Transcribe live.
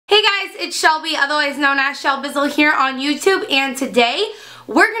it's Shelby, otherwise known as Shelbizleee here on YouTube, and today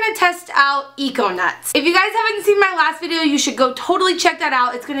we're gonna test out Eco-Nuts. If you guys haven't seen my last video, you should go totally check that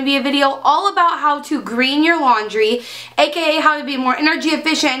out. It's gonna be a video all about how to green your laundry, aka how to be more energy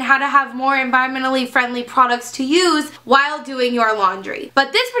efficient and how to have more environmentally friendly products to use while doing your laundry.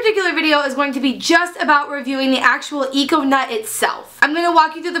 But this particular video is going to be just about reviewing the actual Eco-Nut itself. I'm gonna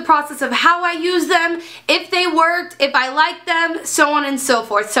walk you through the process of how I use them, if they worked, if I like them, so on and so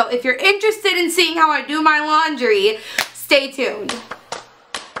forth. So if you're interested in seeing how I do my laundry, stay tuned.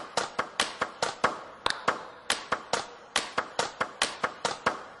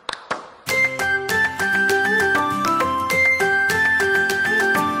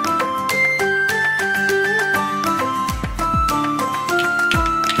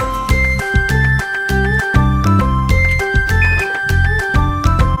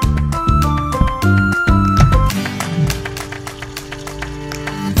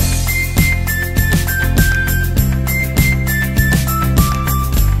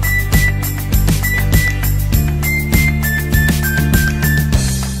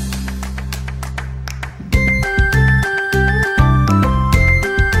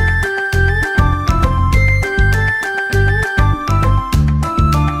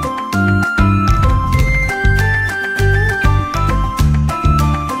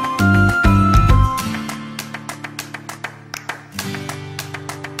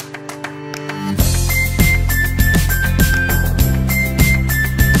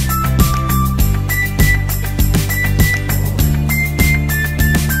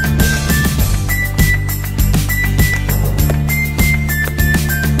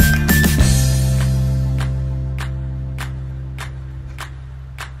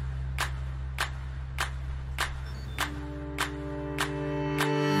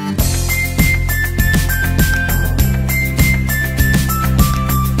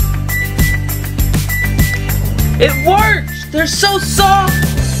 It works! They're so soft!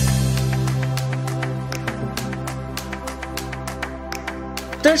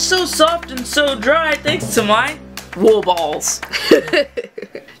 They're so soft and so dry thanks to my wool balls.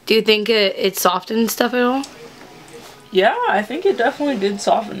 Do you think it softened stuff at all? Yeah, I think it definitely did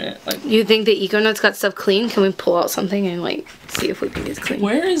soften it. Like, you think the Eco-Nuts got stuff clean? Can we pull out something and like see if we think it's clean?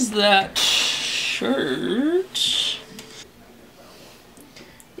 Where is that shirt?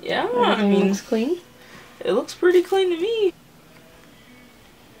 Yeah, I mean, it's clean. It looks pretty clean to me.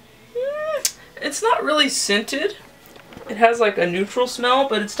 It's not really scented. It has like a neutral smell,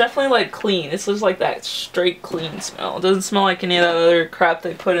 but it's definitely like clean. It's just like that straight clean smell. It doesn't smell like any of that other crap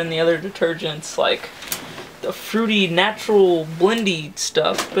they put in the other detergents, like the fruity, natural, blendy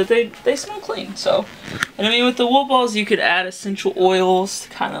stuff. But they smell clean, so. And I mean, with the wool balls, you could add essential oils to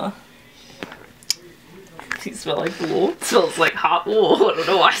kind of. These smell like wool. It smells like hot wool. I don't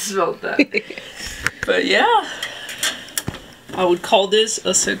know why I smelled that. But yeah, I would call this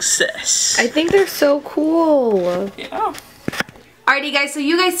a success. I think they're so cool. Yeah. Alrighty guys, so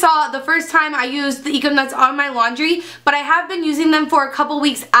you guys saw the first time I used the Eco-Nuts on my laundry, but I have been using them for a couple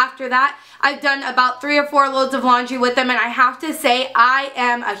weeks after that. I've done about 3 or 4 loads of laundry with them, and I have to say I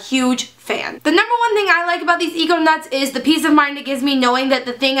am a huge fan. The number one thing I like about these Eco-Nuts is the peace of mind it gives me knowing that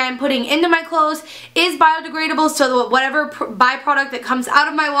the thing I'm putting into my clothes is biodegradable, so that whatever byproduct that comes out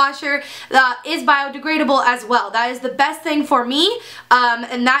of my washer is biodegradable as well. That is the best thing for me,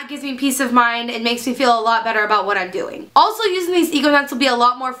 and that gives me peace of mind and makes me feel a lot better about what I'm doing. Also, using these Eco-Nuts will be a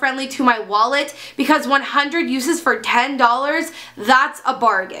lot more friendly to my wallet because 100 uses for $10, that's a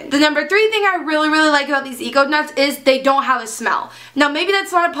bargain. The number 3 thing I really like about these Eco-Nuts is they don't have a smell. Now maybe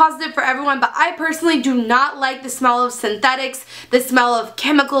that's not a positive for everyone, but I personally do not like the smell of synthetics, the smell of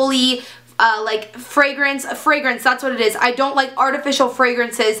chemically like fragrance, that's what it is. I don't like artificial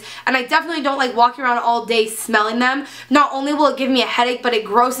fragrances, and I definitely don't like walking around all day smelling them. Not only will it give me a headache, but it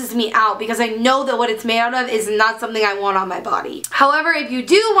grosses me out because I know that what it's made out of is not something I want on my body. However, if you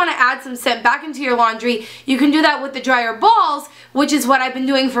do want to add some scent back into your laundry, you can do that with the dryer balls, which is what I've been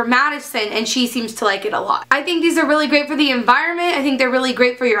doing for Madison, and she seems to like it a lot. I think these are really great for the environment. I think they're really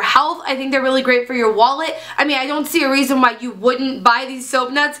great for your health. I think they're really great for your wallet. I mean, I don't see a reason why you wouldn't buy these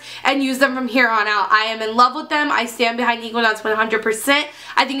soap nuts and use them from here on out. I am in love with them. I stand behind Eco-Nuts 100%.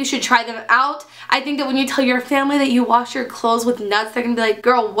 I think you should try them out. I think that when you tell your family that you wash your clothes with nuts, they're gonna be like,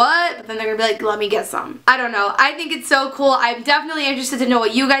 girl, what? But then they're gonna be like, let me get some. I don't know. I think it's so cool. I'm definitely interested to know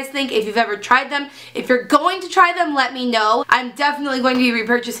what you guys think, if you've ever tried them. If you're going to try them, let me know. I'm definitely going to be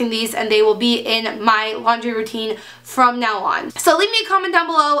repurchasing these, and they will be in my laundry routine from now on. So leave me a comment down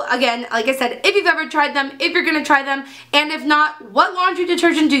below, again, like I said, if you've ever tried them, if you're gonna try them, and if not, what laundry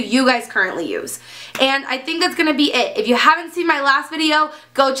detergent do you guys currently use? And I think that's gonna be it. If you haven't seen my last video,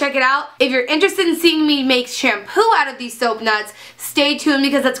 go check it out. If you're interested in seeing me make shampoo out of these soap nuts, stay tuned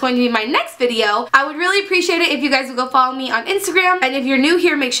because that's going to be my next video. I would really appreciate it if you guys would go follow me on Instagram, and if you're new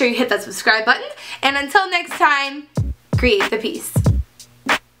here, make sure you hit that subscribe button. And until next time, create the peace.